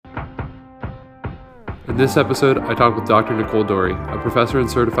In this episode, I talk with Dr. Nicole Dorey, a professor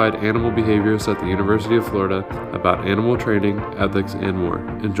and certified animal behaviorist at the University of Florida, about animal training, ethics, and more.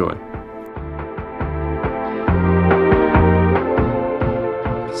 Enjoy.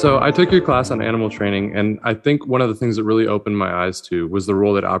 So I took your class on animal training, and I think one of the things that really opened my eyes to was the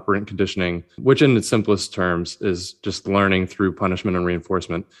role that operant conditioning, which in its simplest terms is just learning through punishment and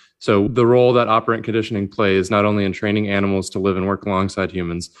reinforcement. So the role that operant conditioning plays not only in training animals to live and work alongside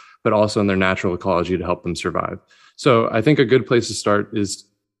humans, but also in their natural ecology to help them survive. So I think a good place to start is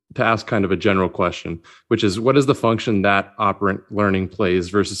to ask kind of a general question, which is, what is the function that operant learning plays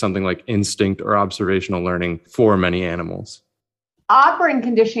versus something like instinct or observational learning for many animals? Operant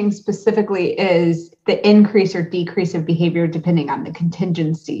conditioning specifically is the increase or decrease of behavior depending on the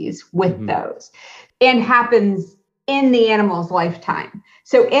contingencies with those, and happens in the animal's lifetime.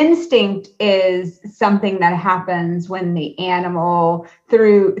 So instinct is something that happens when the animal,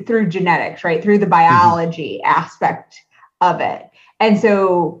 through genetics, right, through the biology aspect of it. And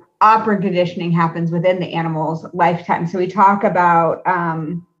so operant conditioning happens within the animal's lifetime. So we talk about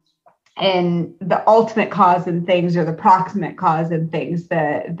and the ultimate cause in things, or the proximate cause in things,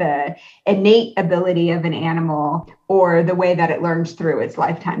 the innate ability of an animal, or the way that it learns through its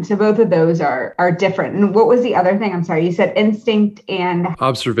lifetime. So both of those are different. And what was the other thing? I'm sorry, you said instinct and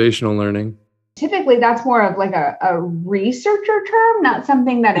observational learning. Typically, that's more of like a researcher term, not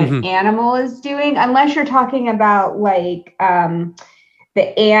something that an animal is doing, unless you're talking about like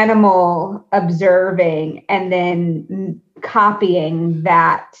the animal observing and then copying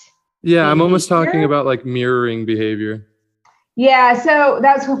that. Yeah, I'm almost talking about like mirroring behavior. Yeah, so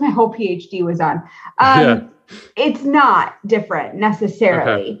that's what my whole PhD was on. It's not different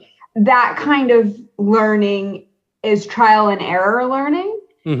necessarily. Okay. That kind of learning is trial and error learning.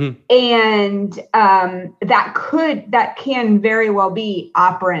 And that can very well be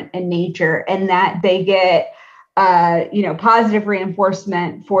operant in nature, and that they get positive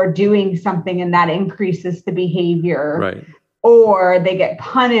reinforcement for doing something, and that increases the behavior. Right. Or they get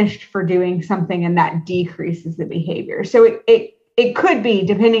punished for doing something, and that decreases the behavior. So it could be,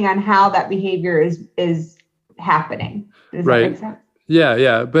 depending on how that behavior is happening. Does that make sense?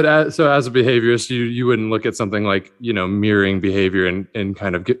 Yeah. But as a behaviorist, you wouldn't look at something like, mirroring behavior and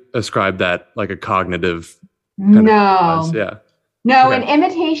kind of ascribe that like a cognitive kind of. Yeah. No, okay. And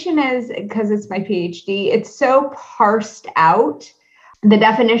imitation is, because it's my PhD, it's so parsed out. The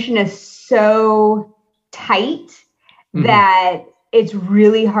definition is so tight that it's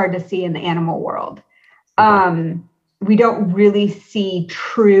really hard to see in the animal world. We don't really see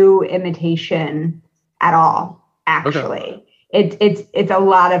true imitation at all, actually. Okay. It's a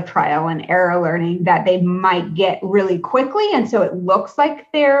lot of trial and error learning that they might get really quickly, and so it looks like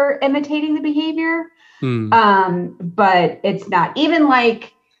they're imitating the behavior. But it's not. Even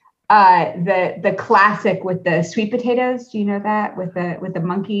like the classic with the sweet potatoes. Do you know that, with the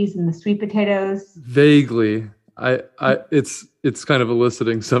monkeys and the sweet potatoes? Vaguely. It's kind of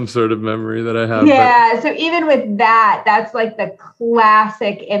eliciting some sort of memory that I have. Yeah. So even with that, that's like the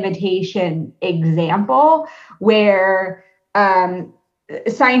classic imitation example where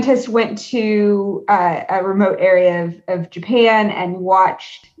scientists went to a remote area of Japan and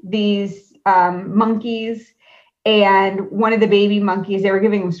watched these monkeys, and one of the baby monkeys, they were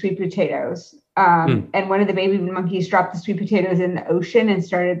giving them sweet potatoes. And one of the baby monkeys dropped the sweet potatoes in the ocean and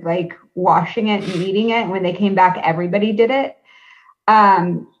started like washing it and eating it. And when they came back, everybody did it.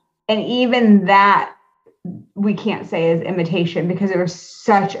 And even that we can't say is imitation, because there was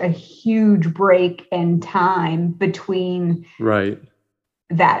such a huge break in time between that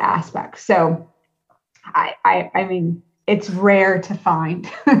aspect. So I mean, it's rare to find.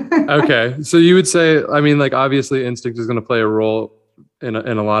 Okay. So you would say, I mean, like, obviously instinct is going to play a role in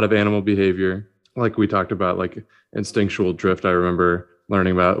a lot of animal behavior, like we talked about, like instinctual drift, I remember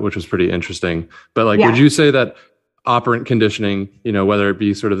learning about, which was pretty interesting. But like, would you say that operant conditioning, whether it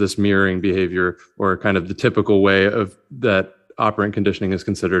be sort of this mirroring behavior or kind of the typical way of that operant conditioning is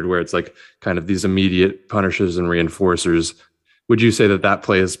considered, where it's like kind of these immediate punishers and reinforcers, would you say that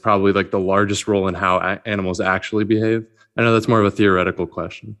plays probably like the largest role in how animals actually behave? I know that's more of a theoretical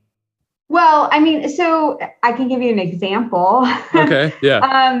question. Well, I mean, so I can give you an example. Okay,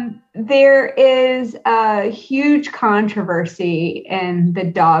 yeah. There is a huge controversy in the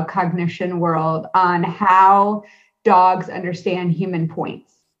dog cognition world on how dogs understand human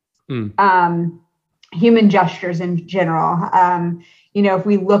points, human gestures in general. If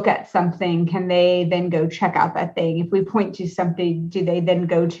we look at something, can they then go check out that thing? If we point to something, do they then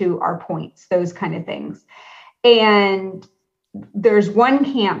go to our points? Those kind of things. And there's one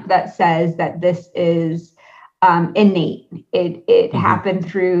camp that says that this is innate. It happened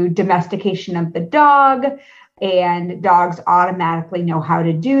through domestication of the dog, and dogs automatically know how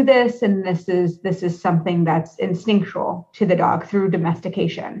to do this. And this is something that's instinctual to the dog through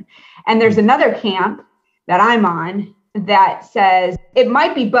domestication. And there's another camp that I'm on that says it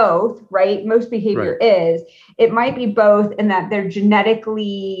might be both, right? Most behavior is. It might be both in that they're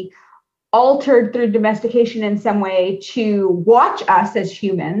genetically altered through domestication in some way to watch us as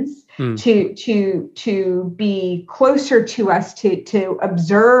humans, to be closer to us, to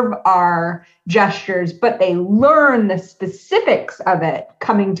observe our gestures, but they learn the specifics of it,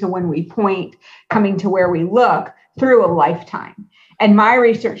 coming to when we point, coming to where we look, through a lifetime. And my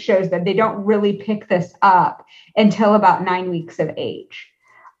research shows that they don't really pick this up until about 9 weeks of age.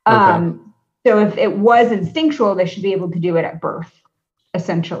 So if it was instinctual, they should be able to do it at birth,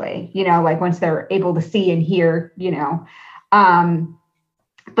 essentially, like once they're able to see and hear,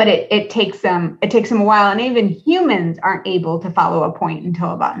 but it takes them a while. And even humans aren't able to follow a point until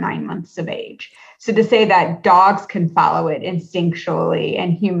about 9 months of age. So to say that dogs can follow it instinctually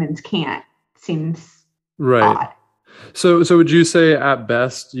and humans can't seems odd. So would you say at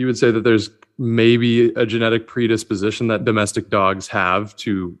best, you would say that there's maybe a genetic predisposition that domestic dogs have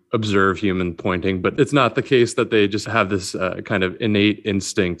to observe human pointing, but it's not the case that they just have this kind of innate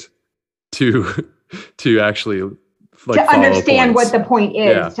instinct to actually to understand what the point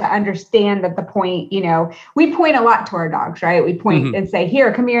is, to understand that the point, we point a lot to our dogs, right? We point and say,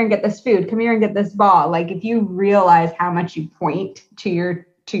 here, come here and get this food. Come here and get this ball. Like if you realize how much you point to your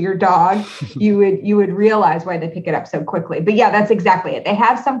dog, you would realize why they pick it up so quickly. But yeah, that's exactly it. They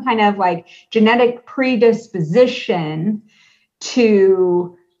have some kind of like genetic predisposition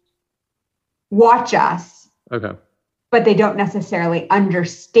to watch us. Okay. But they don't necessarily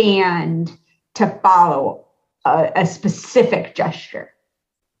understand to follow a specific gesture.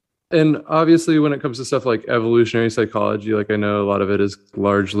 And obviously when it comes to stuff like evolutionary psychology, like I know a lot of it is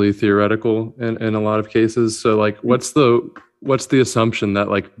largely theoretical in a lot of cases. So like what's the assumption that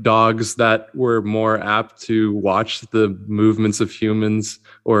like dogs that were more apt to watch the movements of humans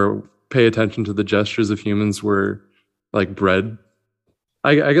or pay attention to the gestures of humans were like bred?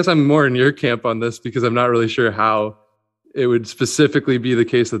 I guess I'm more in your camp on this because I'm not really sure how it would specifically be the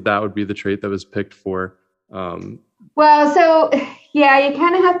case that would be the trait that was picked for. Well, so yeah, you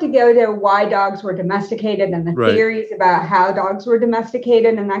kind of have to go to why dogs were domesticated and the theories about how dogs were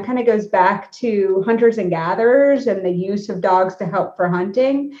domesticated. And that kind of goes back to hunters and gatherers and the use of dogs to help for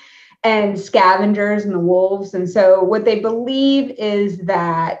hunting and scavengers and the wolves. And so what they believe is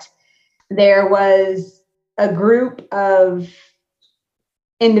that there was a group of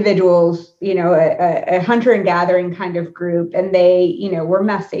individuals, a hunter and gathering kind of group, and they, were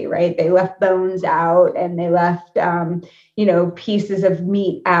messy, right? They left bones out and they left, pieces of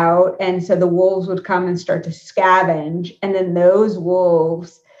meat out. And so the wolves would come and start to scavenge. And then those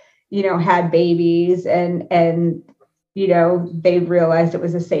wolves, had babies and they realized it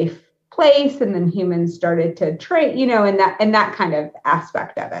was a safe place. And then humans started to trade, and that kind of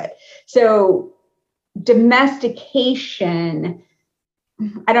aspect of it. So domestication,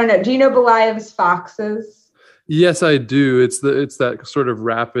 I don't know. Do you know Belaev's foxes? Yes, I do. It's that sort of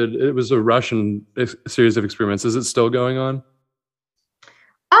rapid. It was a Russian series of experiments. Is it still going on?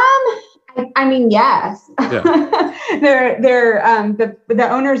 I mean, yes. Yeah. The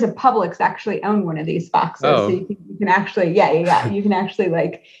owners of Publix actually own one of these foxes, so you can actually, you can actually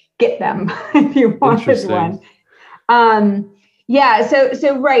like get them if you wanted one. Yeah.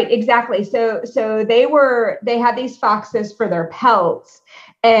 So right. Exactly. So they had these foxes for their pelts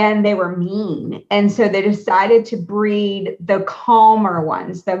and they were mean. And so they decided to breed the calmer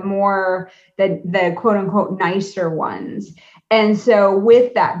ones, the quote unquote nicer ones. And so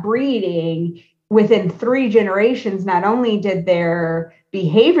with that breeding, within 3 generations, not only did their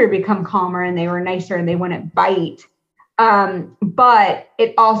behavior become calmer and they were nicer and they wouldn't bite, but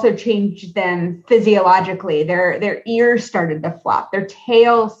it also changed them physiologically. Their ears started to flop, their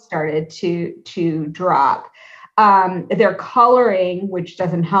tails started to drop. Their coloring, which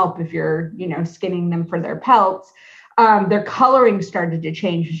doesn't help if you're, skinning them for their pelts, their coloring started to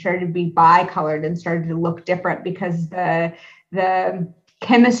change and started to be bicolored and started to look different because the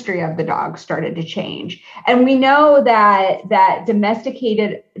chemistry of the dog started to change. And we know that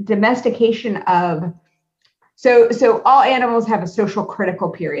domestication of So all animals have a social critical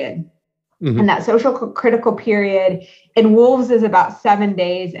period. Mm-hmm. And that social critical period in wolves is about 7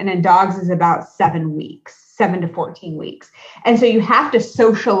 days and in dogs is about 7 weeks, 7 to 14 weeks. And so you have to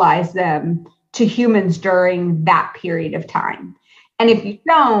socialize them to humans during that period of time. And if you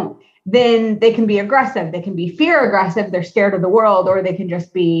don't, then they can be aggressive. They can be fear aggressive. They're scared of the world, or they can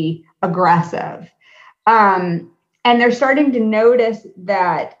just be aggressive. And they're starting to notice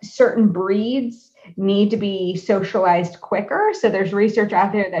that certain breeds need to be socialized quicker. So there's research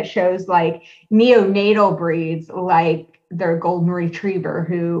out there that shows like neonatal breeds, like their golden retriever,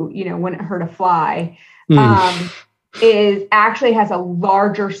 who, wouldn't hurt a fly, is actually has a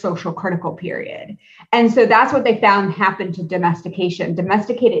larger social critical period. And so that's what they found happened to domestication.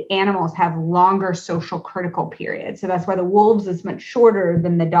 Domesticated animals have longer social critical periods. So that's why the wolves is much shorter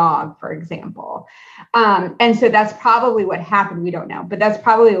than the dog, for example. And so that's probably what happened. We don't know, but that's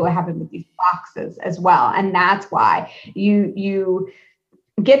probably what happened with these foxes as well. And that's why you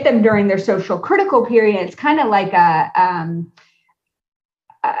get them during their social critical period. It's kind of like a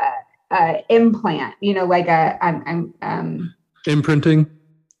implant, like imprinting.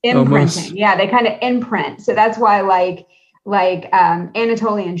 Almost. Yeah, they kind of imprint. So that's why like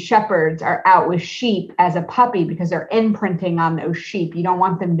Anatolian shepherds are out with sheep as a puppy, because they're imprinting on those sheep. You don't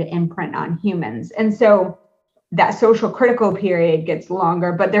want them to imprint on humans. And so that social critical period gets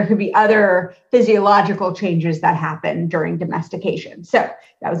longer, but there could be other physiological changes that happen during domestication. So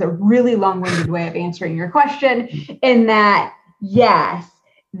that was a really long-winded way of answering your question, in that, yes,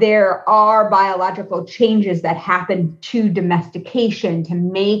 there are biological changes that happen to domestication to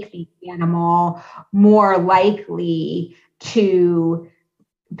make the animal more likely to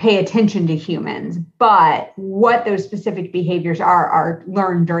pay attention to humans. But what those specific behaviors are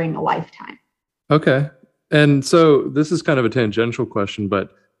learned during a lifetime. Okay. And so this is kind of a tangential question,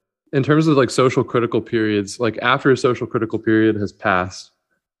 but in terms of like social critical periods, like after a social critical period has passed,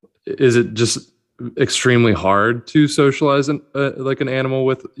 is it just extremely hard to socialize like an animal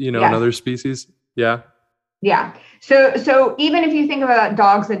with another species? Yeah So even if you think about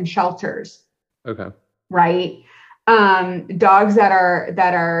dogs in shelters, okay, right, dogs that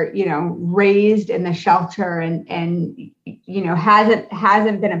are raised in the shelter and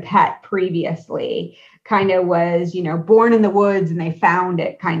hasn't been a pet previously, kind of was born in the woods and they found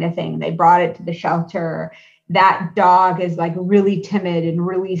it, kind of thing, they brought it to the shelter. That dog is like really timid and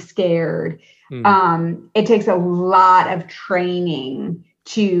really scared. It takes a lot of training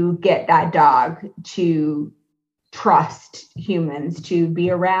to get that dog to trust humans, to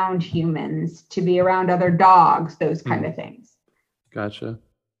be around humans, to be around other dogs, those kind of things. Gotcha.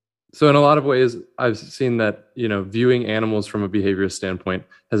 So in a lot of ways, I've seen that, viewing animals from a behaviorist standpoint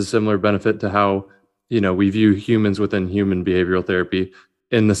has a similar benefit to how, we view humans within human behavioral therapy,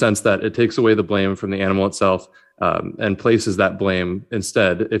 in the sense that it takes away the blame from the animal itself, and places that blame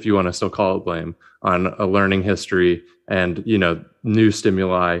instead, if you want to still call it blame, on a learning history and, new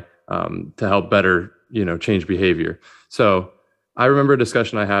stimuli to help better, change behavior. So I remember a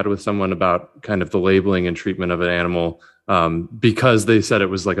discussion I had with someone about kind of the labeling and treatment of an animal, because they said it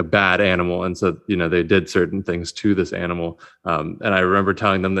was like a bad animal. And so, they did certain things to this animal. And I remember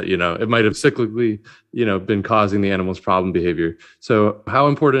telling them that, it might have cyclically, been causing the animal's problem behavior. So how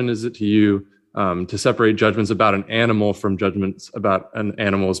important is it to you to separate judgments about an animal from judgments about an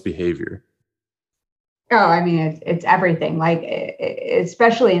animal's behavior? Oh, I mean, it's everything. Like,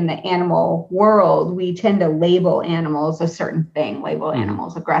 especially in the animal world, we tend to label animals a certain thing, label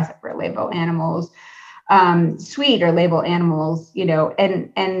animals aggressive, or label animals sweet, or label animals,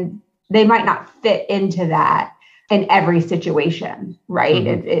 and they might not fit into that in every situation, right?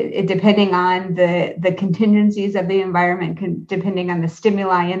 It depending on the contingencies of the environment, depending on the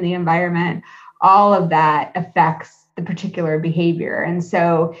stimuli in the environment, all of that affects the particular behavior. And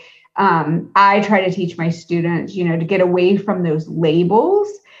so I try to teach my students, to get away from those labels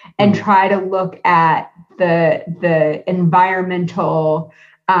and try to look at the environmental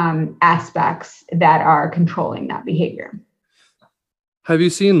aspects that are controlling that behavior. Have you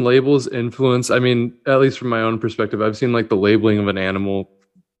seen labels influence? I mean, at least from my own perspective, I've seen like the labeling of an animal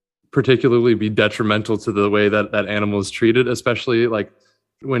particularly be detrimental to the way that that animal is treated, especially like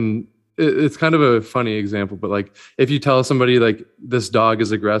when it's kind of a funny example, but like if you tell somebody like this dog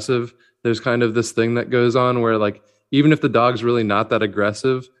is aggressive, there's kind of this thing that goes on where like, even if the dog's really not that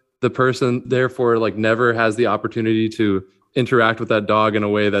aggressive, the person therefore like never has the opportunity to interact with that dog in a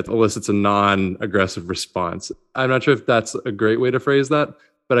way that elicits a non-aggressive response. I'm not sure if that's a great way to phrase that,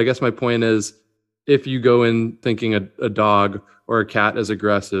 but I guess my point is, if you go in thinking a dog or a cat is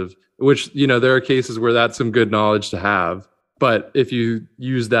aggressive, which, there are cases where that's some good knowledge to have, but if you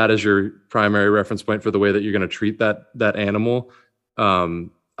use that as your primary reference point for the way that you're going to treat that animal,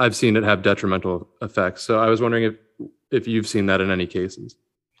 I've seen it have detrimental effects. So I was wondering if you've seen that in any cases.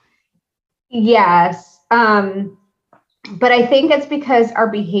 Yes. But I think it's because our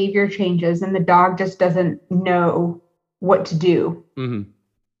behavior changes and the dog just doesn't know what to do. And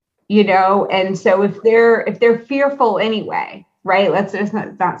so if they're fearful anyway, right? Let's just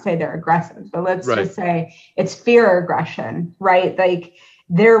not say they're aggressive, but let's Right. just say it's fear aggression, right? Like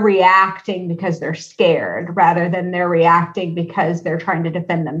they're reacting because they're scared rather than they're reacting because they're trying to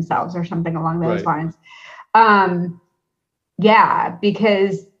defend themselves or something along those Right. lines. Yeah,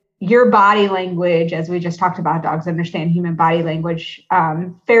 because your body language, as we just talked about, dogs understand human body language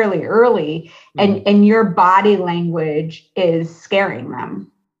fairly early, and your body language is scaring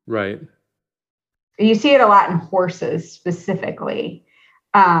them. Right. You see it a lot in horses specifically.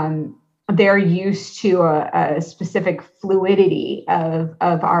 They're used to a specific fluidity of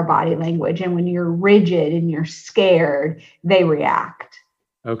our body language, and when you're rigid and you're scared, they react.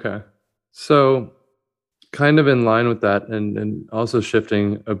 Okay. So kind of in line with that, and also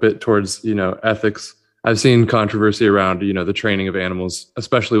shifting a bit towards, ethics. I've seen controversy around, the training of animals,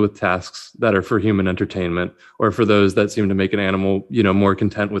 especially with tasks that are for human entertainment or for those that seem to make an animal, more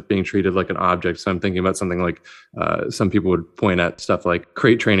content with being treated like an object. So I'm thinking about something like some people would point at stuff like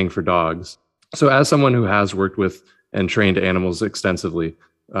crate training for dogs. So as someone who has worked with and trained animals extensively,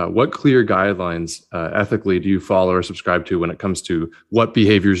 what clear guidelines ethically do you follow or subscribe to when it comes to what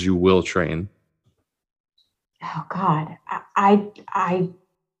behaviors you will train? Oh God, I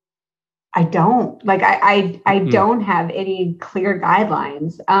don't like I don't have any clear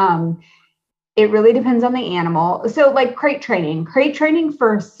guidelines. It really depends on the animal. So like crate training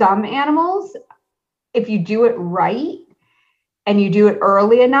for some animals, if you do it right and you do it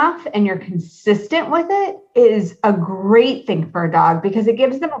early enough and you're consistent with it, is a great thing for a dog because it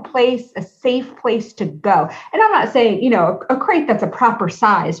gives them a safe place to go. And I'm not saying, a crate that's a proper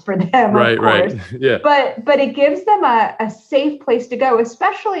size for them, Right, of course, right. Yeah. but it gives them a safe place to go,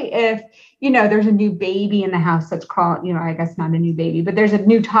 especially if, there's a new baby in the house that's crawling, I guess not a new baby, but there's a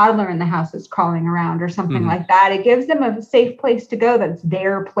new toddler in the house that's crawling around or something like that. It gives them a safe place to go that's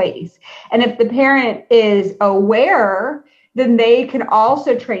their place. And if the parent is aware, then they can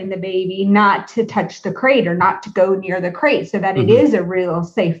also train the baby not to touch the crate or not to go near the crate so that it is a real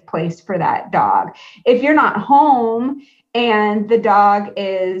safe place for that dog. If you're not home and the dog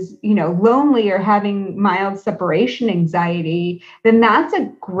is, lonely or having mild separation anxiety, then that's a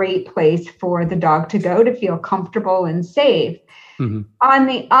great place for the dog to go to feel comfortable and safe. On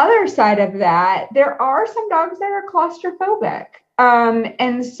the other side of that, there are some dogs that are claustrophobic.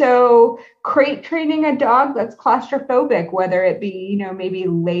 And so crate training a dog that's claustrophobic, whether it be, maybe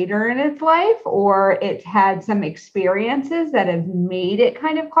later in its life or it's had some experiences that have made it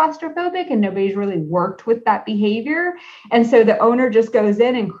kind of claustrophobic and nobody's really worked with that behavior. And so the owner just goes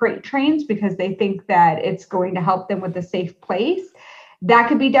in and crate trains because they think that it's going to help them with a safe place. That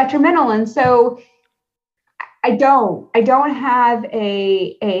could be detrimental. And so I don't have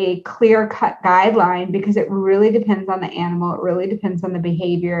a clear cut guideline because it really depends on the animal. It really depends on the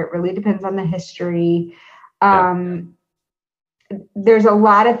behavior. It really depends on the history. There's a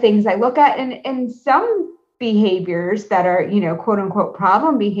lot of things I look at, and some behaviors that are, quote unquote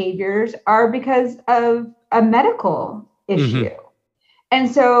problem behaviors are because of a medical issue. And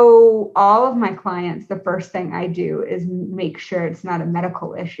so all of my clients, the first thing I do is make sure it's not a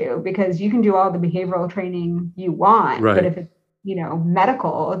medical issue, because you can do all the behavioral training you want, but if it's,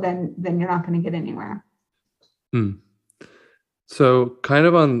 medical, then you're not going to get anywhere. So kind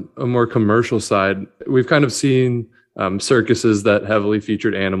of on a more commercial side, we've kind of seen circuses that heavily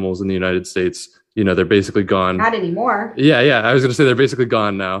featured animals in the United States. They're basically gone. Not anymore. Yeah. I was going to say they're basically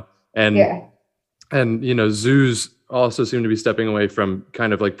gone now. And zoos also seem to be stepping away from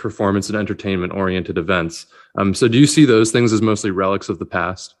kind of like performance and entertainment oriented events. So do you see those things as mostly relics of the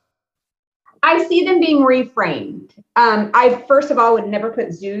past? I see them being reframed. I, first of all, would never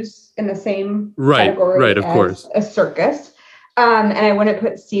put zoos in the same category of course. A circus. And I wouldn't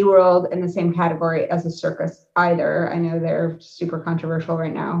put SeaWorld in the same category as a circus either. I know they're super controversial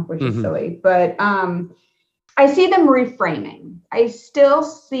right now, which is silly, but I see them reframing. I still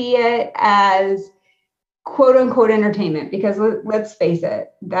see it as quote unquote entertainment, because let's face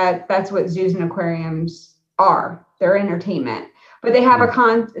it, that's what zoos and aquariums are. They're entertainment, but they have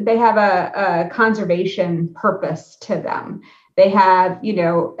a conservation purpose to them. They have,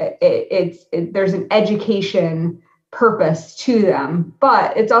 there's an education purpose to them,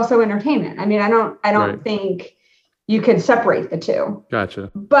 but it's also entertainment. I mean, I don't think you can separate the two. Gotcha.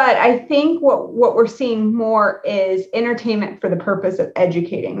 But I think what we're seeing more is entertainment for the purpose of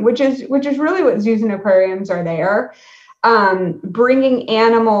educating, which is really what zoos and aquariums are there. Bringing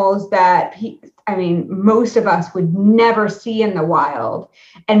animals that, most of us would never see in the wild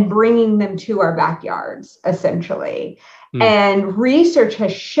and bringing them to our backyards, essentially. And research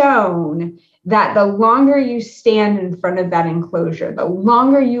has shown that the longer you stand in front of that enclosure, the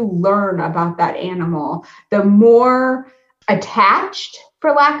longer you learn about that animal, the more attached,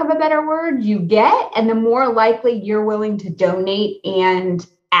 for lack of a better word, you get, and the more likely you're willing to donate and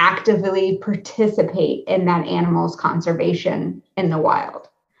actively participate in that animal's conservation in the wild.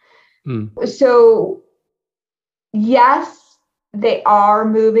 So, yes, they are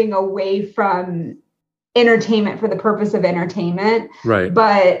moving away from entertainment for the purpose of entertainment. Right.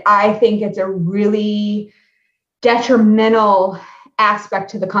 But I think it's a really detrimental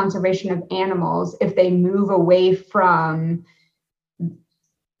aspect to the conservation of animals if they move away from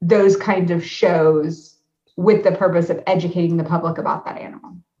those kinds of shows with the purpose of educating the public about that animal.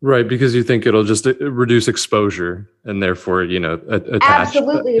 Right, because you think it'll just reduce exposure and therefore, attach.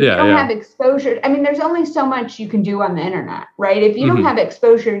 Absolutely. If you don't have exposure, I mean, there's only so much you can do on the internet, right? If you don't have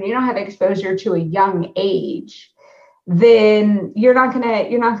exposure and you don't have exposure to a young age, then you're not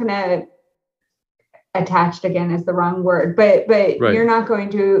gonna attached, again, is the wrong word, but right. You're not going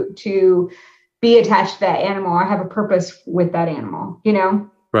to be attached to that animal or have a purpose with that animal,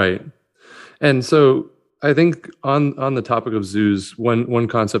 Right. And so I think on the topic of zoos, one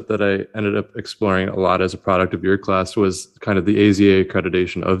concept that I ended up exploring a lot as a product of your class was kind of the AZA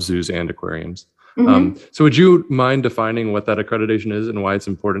accreditation of zoos and aquariums. So would you mind defining what that accreditation is and why it's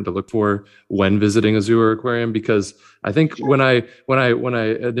important to look for when visiting a zoo or aquarium? Because I think when I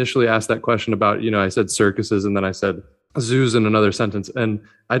initially asked that question about, I said circuses and then I said zoos in another sentence, and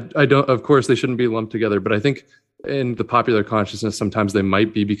I don't, of course they shouldn't be lumped together, but I think in the popular consciousness, sometimes they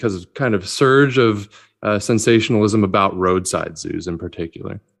might be because of kind of surge of sensationalism about roadside zoos in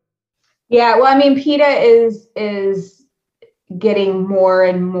particular. Yeah, well, I mean, PETA is getting more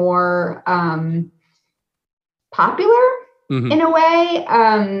and more popular in a way.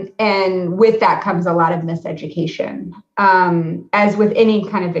 And with that comes a lot of miseducation, as with any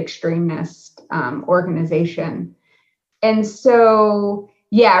kind of extremist organization. And so,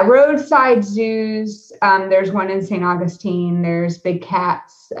 yeah, roadside zoos, there's one in St. Augustine, there's Big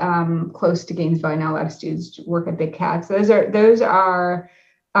Cats close to Gainesville. I know a lot of students work at Big Cats. Those are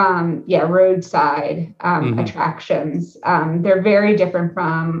roadside attractions. They're very different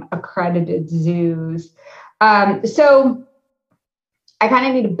from accredited zoos. So I kind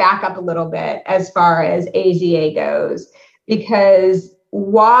of need to back up a little bit as far as AZA goes, because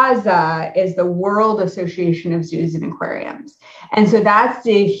WAZA is the World Association of Zoos and Aquariums. And so that's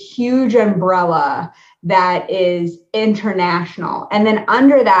the huge umbrella that is international. And then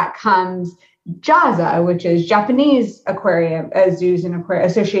under that comes JAZA, which is Japanese Aquarium Zoos and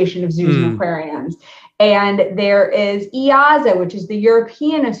Association of Zoos and Aquariums. And there is IAZA, which is the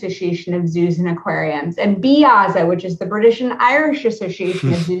European Association of Zoos and Aquariums, and BIAZA, which is the British and Irish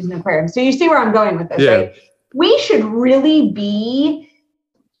Association of Zoos and Aquariums. So you see where I'm going with this, right? We should really be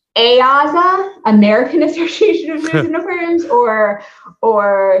AAZA, American Association of Zoos and Aquariums, or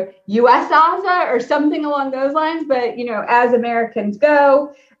USAZA, or something along those lines. But as Americans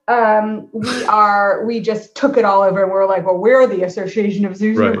go, we just took it all over and we're like, well, we're the Association of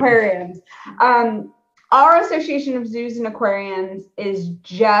Zoos and Aquariums. Our Association of Zoos and Aquariums is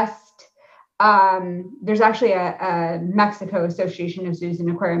just, there's actually a Mexico Association of Zoos and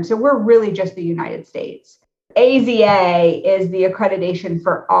Aquariums. So we're really just the United States. AZA is the accreditation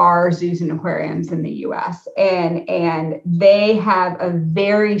for our zoos and aquariums in the US. And they have a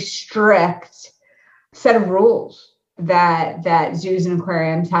very strict set of rules that zoos and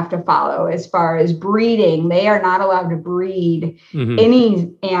aquariums have to follow as far as breeding. They are not allowed to breed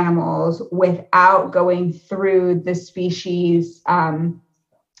any animals without going through the species,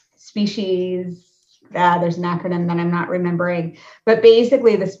 there's an acronym that I'm not remembering, but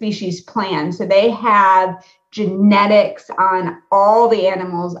basically the species plan. So they have genetics on all the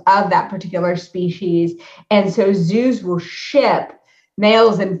animals of that particular species. And so zoos will ship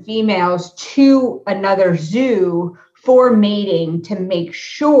males and females to another zoo for mating to make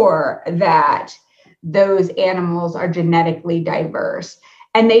sure that those animals are genetically diverse.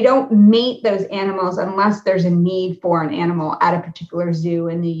 And they don't mate those animals unless there's a need for an animal at a particular zoo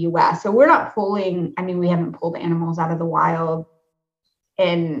in the US. So we're not we haven't pulled animals out of the wild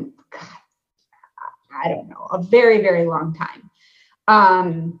in, I don't know, a very, very long time.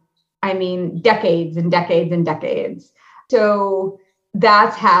 Decades and decades and decades. So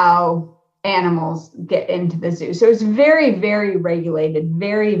that's how animals get into the zoo. So it's very, very regulated,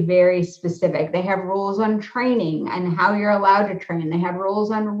 very, very specific. They have rules on training and how you're allowed to train. They have rules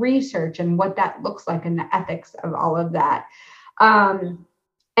on research and what that looks like and the ethics of all of that.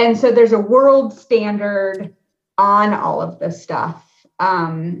 And so there's a world standard on all of this stuff.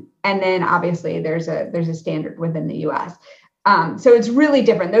 And then obviously there's a standard within the US. So it's really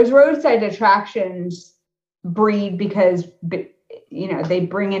different. Those roadside attractions breed because they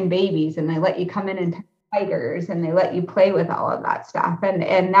bring in babies and they let you come in and tigers and they let you play with all of that stuff.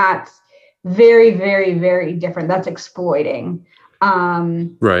 And that's very, very, very different. That's exploiting.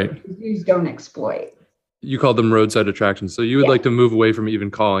 Right. Zoos don't exploit. You call them roadside attractions. So you would like to move away from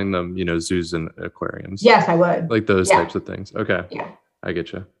even calling them, zoos and aquariums. Yes, I would. Like those types of things. Okay. Yeah. I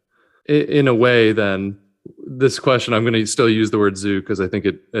get you. In a way, then, this question, I'm going to still use the word zoo because I think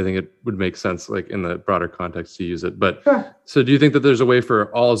it would make sense, like in the broader context, to use it. But sure. So do you think that there's a way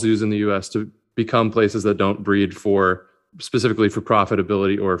for all zoos in the U.S. to become places that don't breed specifically for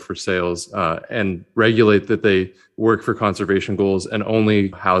profitability or for sales, and regulate that they work for conservation goals and only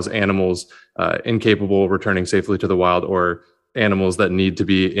house animals incapable of returning safely to the wild, or animals that need to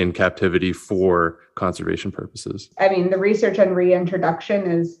be in captivity for conservation purposes? I mean, the research on reintroduction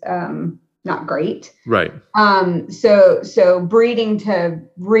is not great. Right. So breeding to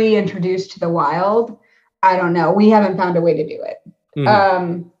reintroduce to the wild, I don't know. We haven't found a way to do it.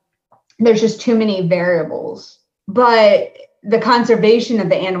 Mm-hmm. There's just too many variables. But the conservation of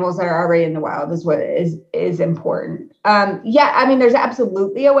the animals that are already in the wild is what is important. Yeah, I mean, there's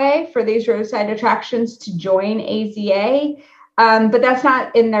absolutely a way for these roadside attractions to join AZA, but that's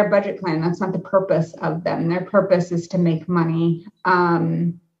not in their budget plan. That's not the purpose of them. Their purpose is to make money.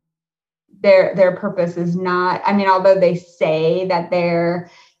 Their purpose is not, I mean, although they say that they're,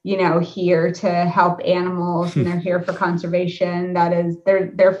 here to help animals and they're here for conservation, that is,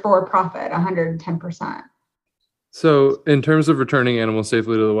 they're for profit 110%. So in terms of returning animals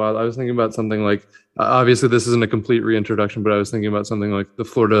safely to the wild, I was thinking about something like, obviously this isn't a complete reintroduction, but I was thinking about something like the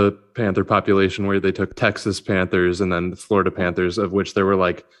Florida panther population, where they took Texas panthers and then the Florida panthers, of which there were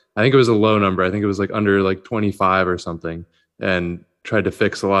I think it was a low number. I think it was under 25 or something, and tried to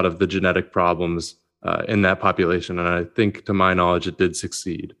fix a lot of the genetic problems in that population. And I think, to my knowledge, it did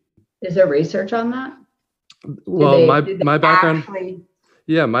succeed. Is there research on that? Well, my background...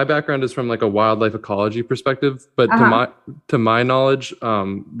 Yeah, my background is from a wildlife ecology perspective, but to my knowledge,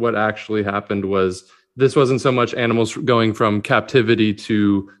 what actually happened was, this wasn't so much animals going from captivity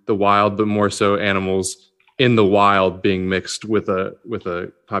to the wild, but more so animals in the wild being mixed with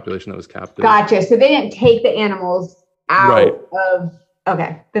a population that was captive. Gotcha. So they didn't take the animals out of.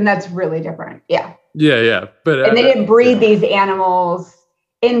 Okay, then that's really different. Yeah. Yeah. And they didn't breed these animals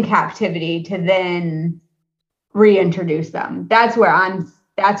in captivity to then reintroduce them. That's where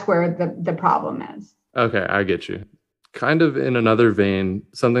the problem is. Okay, I get you. Kind of in another vein,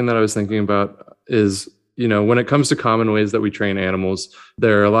 something that I was thinking about is, when it comes to common ways that we train animals,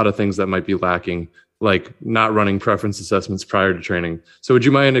 there are a lot of things that might be lacking, like not running preference assessments prior to training. So would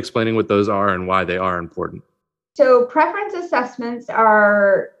you mind explaining what those are and why they are important? So preference assessments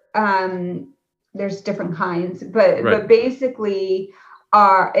are, there's different kinds, but basically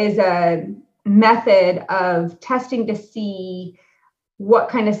is a method of testing to see what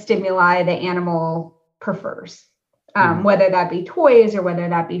kind of stimuli the animal prefers, whether that be toys or whether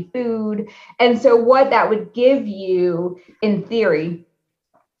that be food. And so what that would give you, in theory,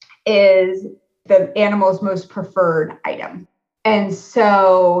 is the animal's most preferred item. And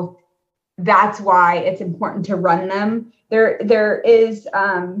so that's why it's important to run them. There is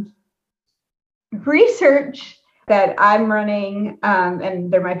research that I'm running,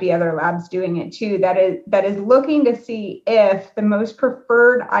 and there might be other labs doing it too, that is looking to see if the most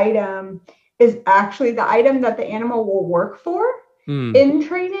preferred item is actually the item that the animal will work for in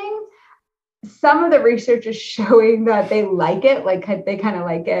training. Some of the research is showing that they like it, they kind of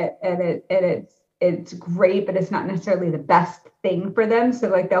like it, and it's great, but it's not necessarily the best thing for them. So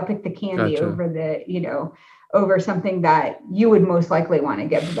they'll pick the candy over over something that you would most likely want to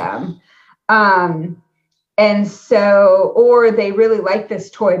give them. And so, or they really like this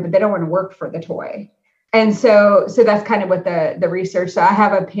toy, but they don't want to work for the toy. And so that's kind of what the research. So I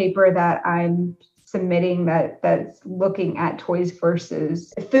have a paper that I'm submitting that's looking at toys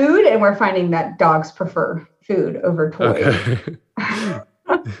versus food. And we're finding that dogs prefer food over toys.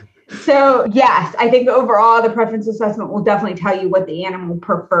 Okay. So yes, I think overall the preference assessment will definitely tell you what the animal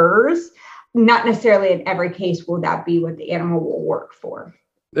prefers. Not necessarily in every case will that be what the animal will work for.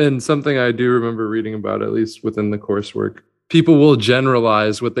 And something I do remember reading about, at least within the coursework, people will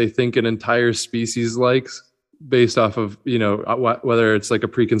generalize what they think an entire species likes based off of, whether it's a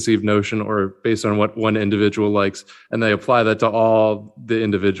preconceived notion or based on what one individual likes. And they apply that to all the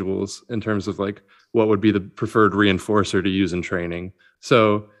individuals in terms of what would be the preferred reinforcer to use in training.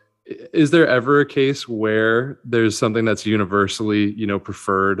 So is there ever a case where there's something that's universally,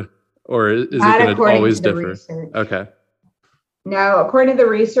 preferred, or is it going to always differ? Research. Okay. No, according to the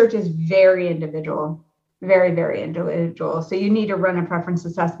research, is very individual, very, very individual. So you need to run a preference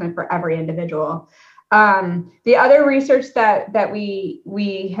assessment for every individual. The other research that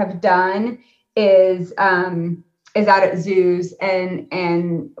we have done is out at zoos,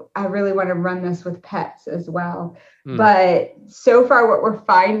 and I really want to run this with pets as well. But so far what we're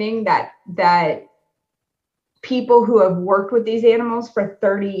finding that people who have worked with these animals for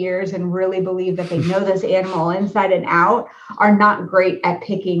 30 years and really believe that they know this animal inside and out are not great at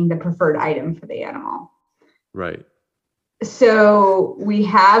picking the preferred item for the animal. Right. So we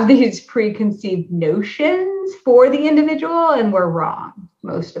have these preconceived notions for the individual, and we're wrong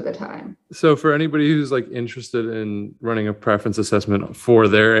most of the time. So for anybody who's like interested in running a preference assessment for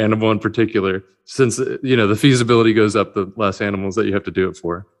their animal in particular, since the feasibility goes up the less animals that you have to do it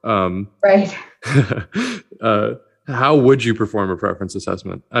for. Right. How would you perform a preference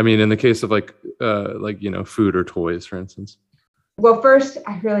assessment? I mean, in the case of like food or toys, for instance. Well, first,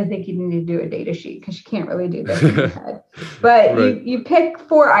 I really think you need to do a data sheet because you can't really do this in your head. But right. you pick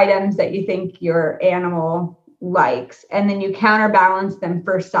 4 items that you think your animal likes, and then you counterbalance them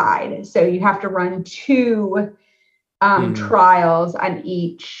for side. So you have to run 2 trials on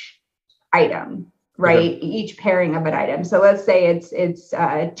each item, right? Okay. Each pairing of an item. So let's say it's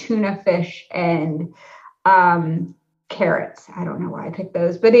tuna fish and carrots. I don't know why I picked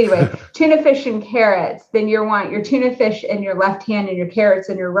those, but anyway, tuna fish and carrots. Then you want your tuna fish in your left hand and your carrots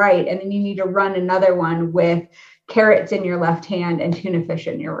in your right. And then you need to run another one with carrots in your left hand and tuna fish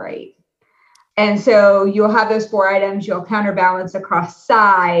in your right. And so you'll have those 4 items, you'll counterbalance across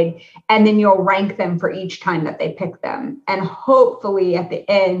side, and then you'll rank them for each time that they pick them. And hopefully at the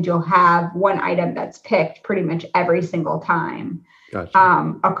end, you'll have one item that's picked pretty much every single time.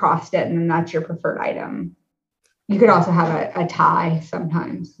 Gotcha. Across it. And then that's your preferred item. You could also have a tie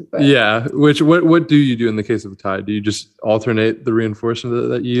sometimes. But. Yeah. What do you do in the case of a tie? Do you just alternate the reinforcement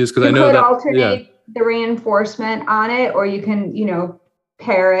that you use? Because I know that alternate the reinforcement on it, or you can,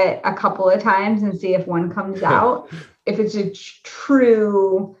 pair it a couple of times and see if one comes out. If it's a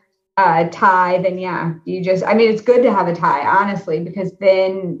true tie, then it's good to have a tie, honestly, because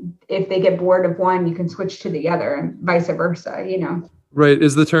then if they get bored of one, you can switch to the other and vice versa, Right.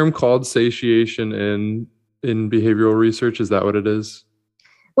 Is the term called satiation in behavioral research? Is that what it is?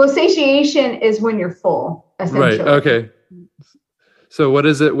 Well, satiation is when you're full, essentially. Right. Okay. So what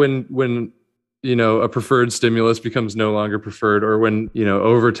is it when a preferred stimulus becomes no longer preferred, or when,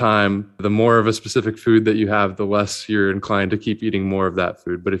 over time, the more of a specific food that you have, the less you're inclined to keep eating more of that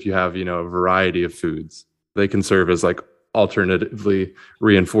food. But if you have, a variety of foods, they can serve as like alternatively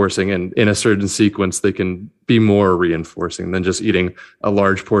reinforcing, and in a certain sequence, they can be more reinforcing than just eating a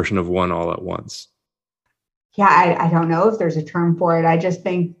large portion of one all at once. Yeah, I don't know if there's a term for it. I just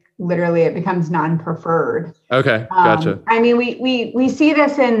think literally it becomes non-preferred. Okay, gotcha. I mean, we see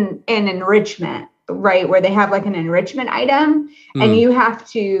this in enrichment, right? Where they have like an enrichment item and you have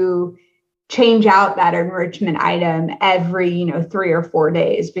to change out that enrichment item every, 3 or 4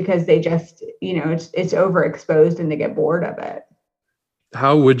 days because they just, it's overexposed and they get bored of it.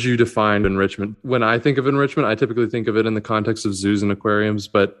 How would you define enrichment? When I think of enrichment, I typically think of it in the context of zoos and aquariums,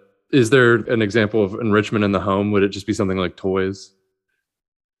 but is there an example of enrichment in the home? Would it just be something like toys?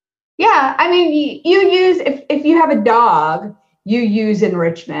 Yeah, I mean, you use, if you have a dog, you use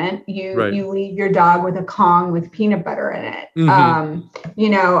enrichment. You leave your dog with a Kong with peanut butter in it.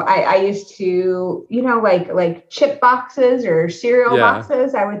 Mm-hmm. I used to, like chip boxes or cereal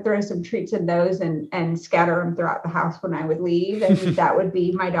boxes. I would throw some treats in those and scatter them throughout the house when I would leave. And that would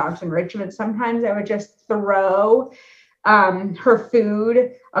be my dog's enrichment. Sometimes I would just throw her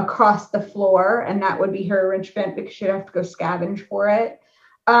food across the floor, and that would be her enrichment because she'd have to go scavenge for it.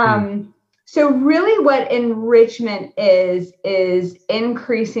 So really what enrichment is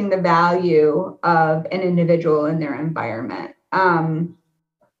increasing the value of an individual in their environment. And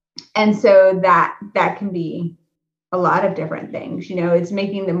so that can be a lot of different things. It's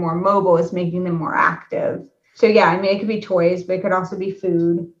making them more mobile, it's making them more active. So yeah, I mean, it could be toys, but it could also be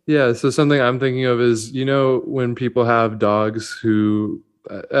food. Yeah. So something I'm thinking of is, when people have dogs who,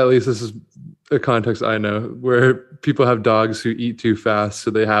 at least this is a context I know, where people have dogs who eat too fast.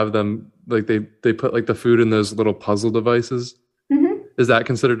 So they have them, like they put like the food in those little puzzle devices. Mm-hmm. Is that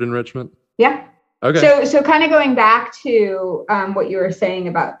considered enrichment? Yeah. Okay. So kind of going back to what you were saying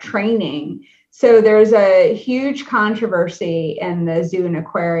about training. So there's a huge controversy in the zoo and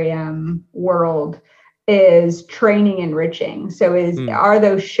aquarium world is training enriching. So are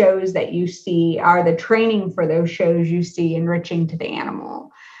those shows that you see, are the training for those shows you see enriching to the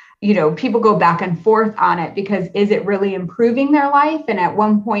animal? People go back and forth on it because is it really improving their life? And at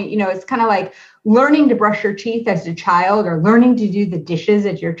one point, it's kind of like learning to brush your teeth as a child or learning to do the dishes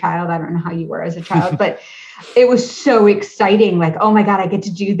as your child. I don't know how you were as a child, but it was so exciting. Like, oh my God, I get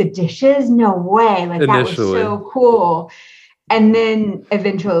to do the dishes? No way. Like that was so cool. And then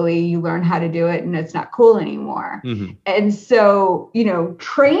eventually you learn how to do it and it's not cool anymore. Mm-hmm. And so,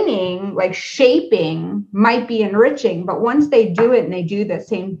 training, like shaping, might be enriching, but once they do it and they do the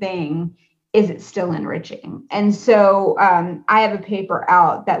same thing, is it still enriching? And so I have a paper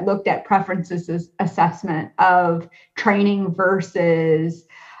out that looked at preferences assessment of training versus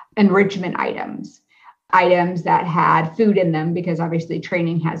enrichment items that had food in them, because obviously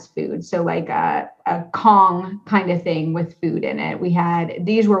training has food. So like a Kong kind of thing with food in it.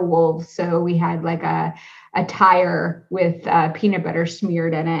 These were wolves. So we had like a tire with peanut butter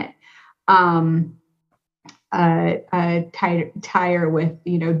smeared in it. A tire with,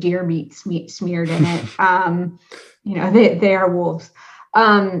 deer meat smeared in it. They are wolves.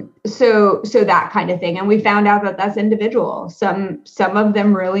 So that kind of thing. And we found out that that's individual. Some of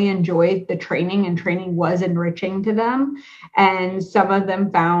them really enjoyed the training and training was enriching to them. And some of them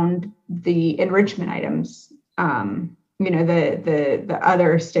found the enrichment items, the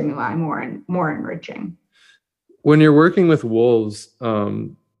other stimuli more enriching. When you're working with wolves,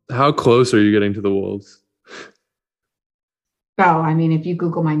 how close are you getting to the wolves? Oh, I mean, if you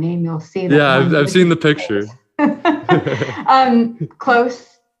Google my name, you'll see that. Yeah, I've seen the picture.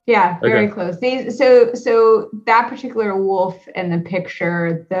 Close. Yeah, very close. So that particular wolf in the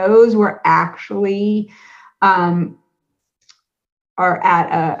picture, those were actually are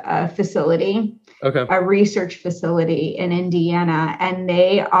at a facility, a research facility in Indiana, and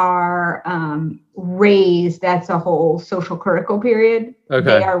they are raised. That's a whole social critical period.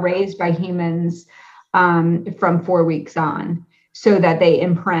 They are raised by humans from 4 weeks on, so that they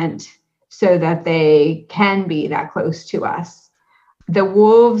imprint, so that they can be that close to us. The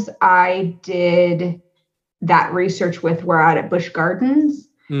wolves I did that research with were out at Busch Gardens,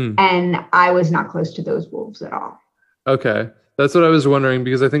 and I was not close to those wolves at all. Okay. That's what I was wondering,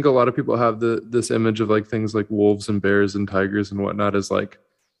 because I think a lot of people have this image of like things like wolves and bears and tigers and whatnot as like,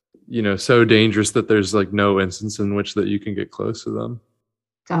 so dangerous that there's like no instance in which that you can get close to them.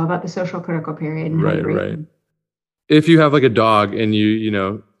 It's all about the social critical period. And right. If you have like a dog and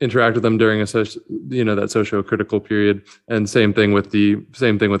you interact with them during that social critical period, and same thing with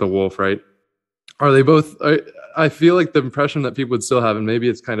a wolf, right? Are they both? I feel like the impression that people would still have, and maybe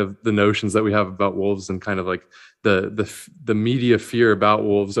it's kind of the notions that we have about wolves and kind of like the media fear about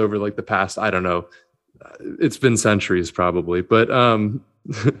wolves over like the past, I don't know, it's been centuries probably, but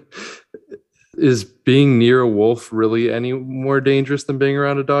is being near a wolf really any more dangerous than being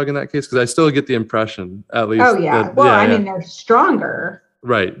around a dog in that case? Because I still get the impression, at least. Oh yeah. I mean, they're stronger.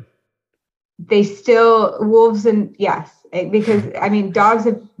 Right. Wolves, and yes, because I mean, dogs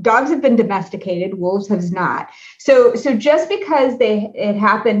have been domesticated. Wolves have not. So just because it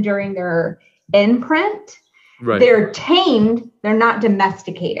happened during their imprint, right, they're tamed. They're not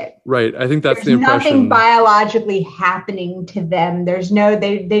domesticated. Right. I think that's the impression. There's nothing biologically happening to them.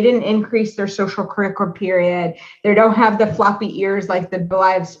 They didn't increase their social critical period. They don't have the floppy ears like the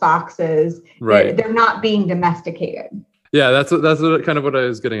Belize foxes. Right. They're not being domesticated. Yeah, that's kind of what I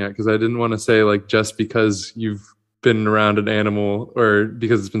was getting at, because I didn't want to say like just because you've been around an animal or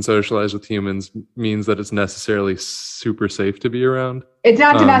because it's been socialized with humans means that it's necessarily super safe to be around. It's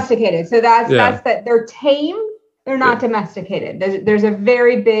not domesticated. So that's that they're tame. They're not domesticated. There's a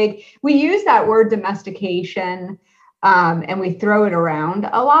very big, we use that word domestication and we throw it around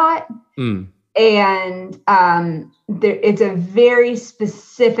a lot. And it's a very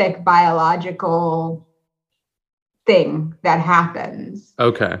specific biological thing that happens.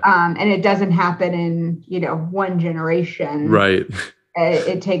 Okay. And it doesn't happen in, one generation. Right.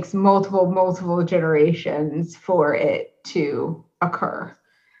 It takes multiple generations for it to occur.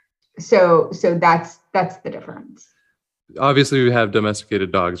 So that's the difference. Obviously we have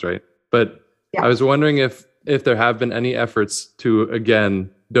domesticated dogs, right? But I was wondering if there have been any efforts to,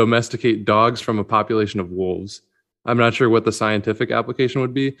 again, domesticate dogs from a population of wolves. I'm not sure what the scientific application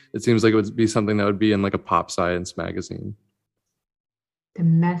would be. It seems like it would be something that would be in like a pop science magazine.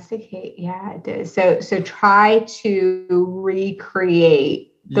 Domesticate, yeah, it is. So try to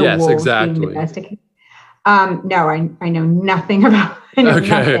recreate the wolves exactly. being domesticated. No, I know nothing about.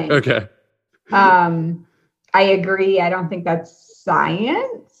 Nothing. Okay. I agree. I don't think that's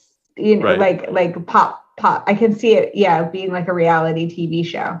science. Right. Like pop. I can see it. Yeah, being like a reality TV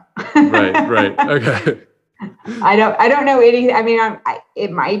show. Right. Okay. I don't know anything. I mean,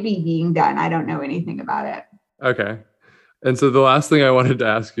 it might be being done. I don't know anything about it. Okay. And so the last thing I wanted to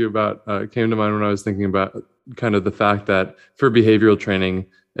ask you about came to mind when I was thinking about kind of the fact that for behavioral training,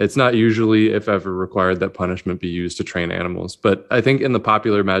 It's not usually, if ever, required that punishment be used to train animals. But I think in the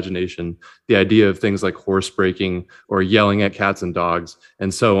popular imagination, the idea of things like horse breaking or yelling at cats and dogs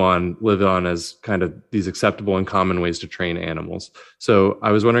and so on live on as kind of these acceptable and common ways to train animals. So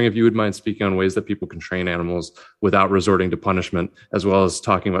I was wondering if you would mind speaking on ways that people can train animals without resorting to punishment, as well as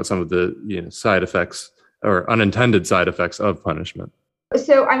talking about some of the side effects or unintended side effects of punishment.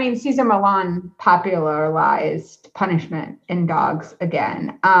 So, I mean, Cesar Millan popularized punishment in dogs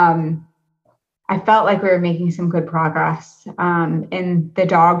again. I felt like we were making some good progress in the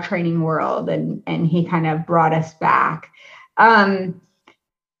dog training world, and he kind of brought us back. I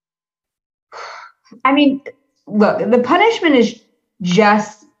mean, look, the punishment is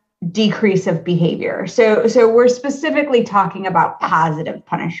just decrease of behavior. So we're specifically talking about positive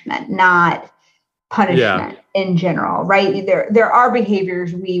punishment, not punishment in general, right? There are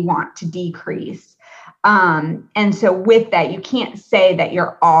behaviors we want to decrease. And so with that, you can't say that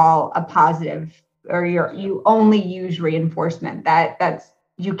you're all a positive or you only use reinforcement.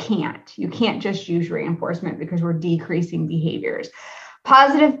 You can't just use reinforcement because we're decreasing behaviors.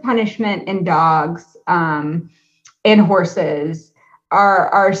 Positive punishment in dogs and horses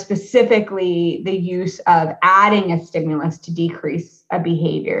are specifically the use of adding a stimulus to decrease a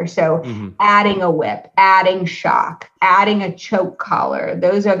behavior. So adding a whip, adding shock, adding a choke collar.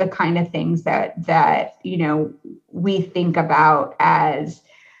 Those are the kind of things that we think about as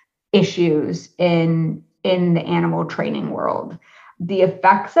issues in the animal training world. The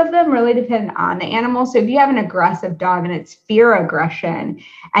effects of them really depend on the animal. So if you have an aggressive dog and it's fear aggression,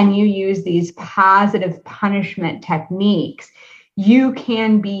 and you use these positive punishment techniques, you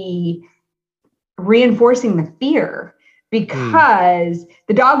can be reinforcing the fear because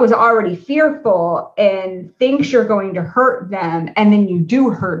the dog was already fearful and thinks you're going to hurt them, and then you do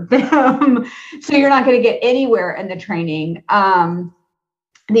hurt them. So you're not going to get anywhere in the training.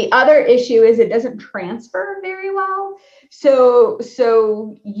 The other issue is it doesn't transfer very well. So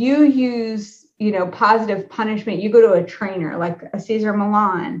you use, positive punishment. You go to a trainer like a Cesar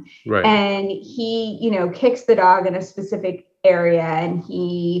Millan, right, and he, kicks the dog in a specific area, and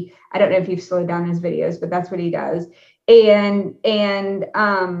I don't know if you've slowed down his videos, but that's what he does. And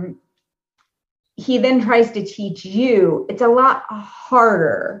he then tries to teach you. It's a lot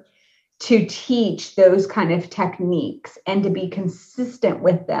harder to teach those kind of techniques and to be consistent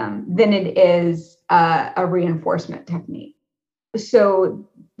with them than it is a reinforcement technique. So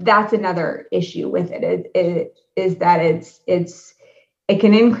that's another issue with it. It is that it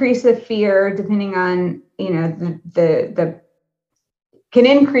can increase the fear depending on, can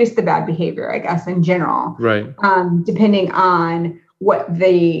increase the bad behavior, I guess, in general. Right. Depending on what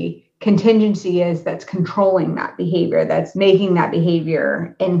the contingency is that's controlling that behavior, that's making that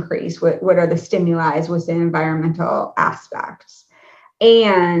behavior increase. What are the stimuli? What's the environmental aspects?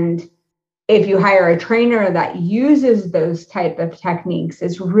 And if you hire a trainer that uses those type of techniques,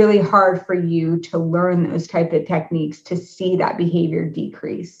 it's really hard for you to learn those type of techniques to see that behavior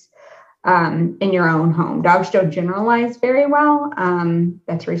decrease in your own home. Dogs don't generalize very well.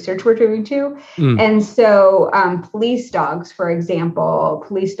 That's research we're doing too. And so police dogs, for example,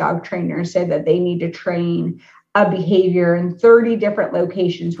 police dog trainers say that they need to train a behavior in 30 different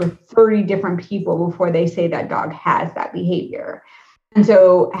locations with 30 different people before they say that dog has that behavior. And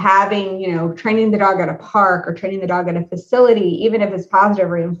so having, training the dog at a park or training the dog at a facility, even if it's positive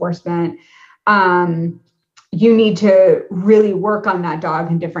reinforcement, you need to really work on that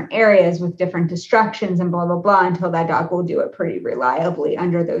dog in different areas with different distractions and blah, blah, blah, until that dog will do it pretty reliably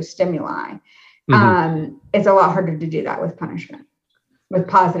under those stimuli. It's a lot harder to do that with punishment, with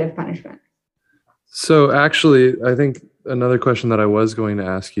positive punishment. So actually, I think another question that I was going to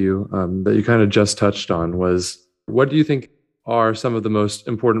ask you that you kind of just touched on was, what do you think are some of the most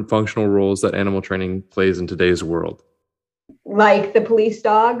important functional roles that animal training plays in today's world? Like the police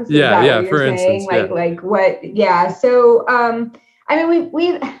dogs? Yeah, for instance. Like what? Yeah. So, I mean,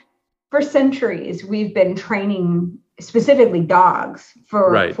 we've for centuries, we've been training specifically dogs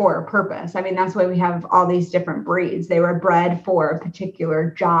for a purpose. I mean, that's why we have all these different breeds. They were bred for a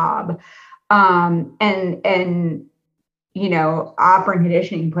particular job. And operant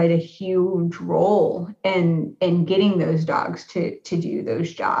conditioning played a huge role in getting those dogs to do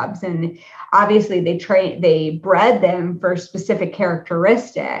those jobs. And obviously they bred them for specific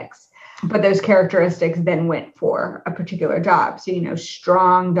characteristics, but those characteristics then went for a particular job. So,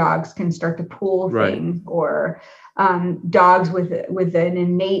 strong dogs can start to pull things, or dogs with an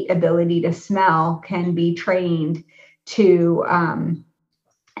innate ability to smell can be trained to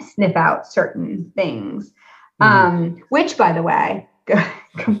sniff out certain things. Which, by the way,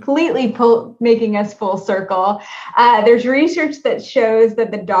 completely making us full circle. There's research that shows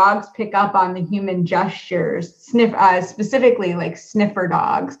that the dogs pick up on the human gestures, specifically like sniffer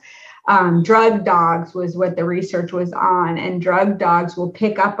dogs. Drug dogs was what the research was on, and drug dogs will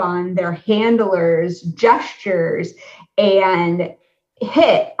pick up on their handlers' gestures and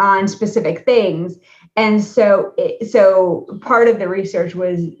hit on specific things. And so part of the research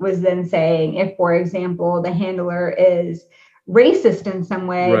was then saying, if, for example, the handler is racist in some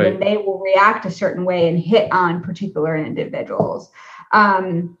way, then they will react a certain way and hit on particular individuals,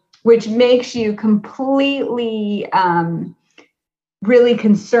 which makes you completely really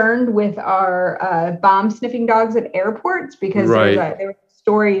concerned with our bomb sniffing dogs at airports, because there was a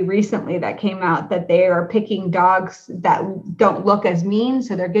story recently that came out that they are picking dogs that don't look as mean.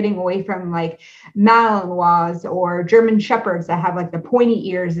 So they're getting away from like Malinois or German Shepherds that have like the pointy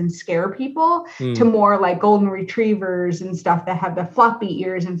ears and scare people to more like golden retrievers and stuff that have the floppy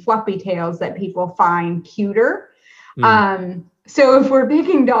ears and floppy tails that people find cuter. So if we're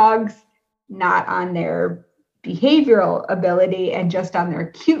picking dogs not on their behavioral ability and just on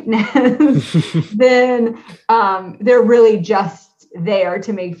their cuteness, then they're really just there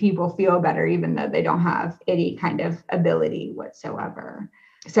to make people feel better, even though they don't have any kind of ability whatsoever.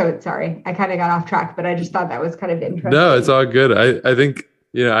 So sorry, I kind of got off track, but I just thought that was kind of interesting. No, it's all good. I think,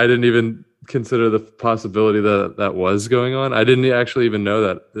 I didn't even consider the possibility that was going on. I didn't actually even know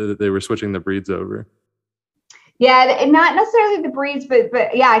that they were switching the breeds over. Yeah, not necessarily the breeds, but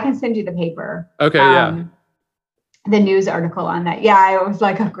yeah, I can send you the paper. Okay, yeah. The news article on that. Yeah, I was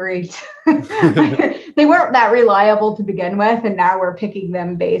like, oh, great. They weren't that reliable to begin with, and now we're picking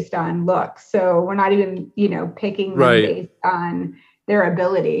them based on looks. So we're not even, picking them based on their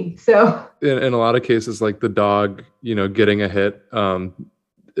ability. So in a lot of cases, like the dog, getting a hit,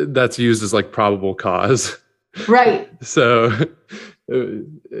 that's used as like probable cause. Right. So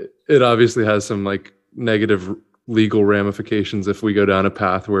it obviously has some like negative legal ramifications if we go down a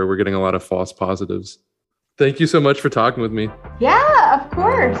path where we're getting a lot of false positives. Thank you so much for talking with me. Yeah, of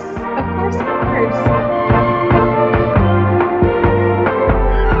course. Of course.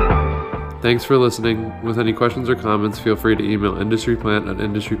 Thanks for listening. With any questions or comments, feel free to email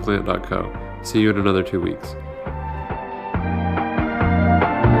industryplant@industryplant.co. See you in another 2 weeks.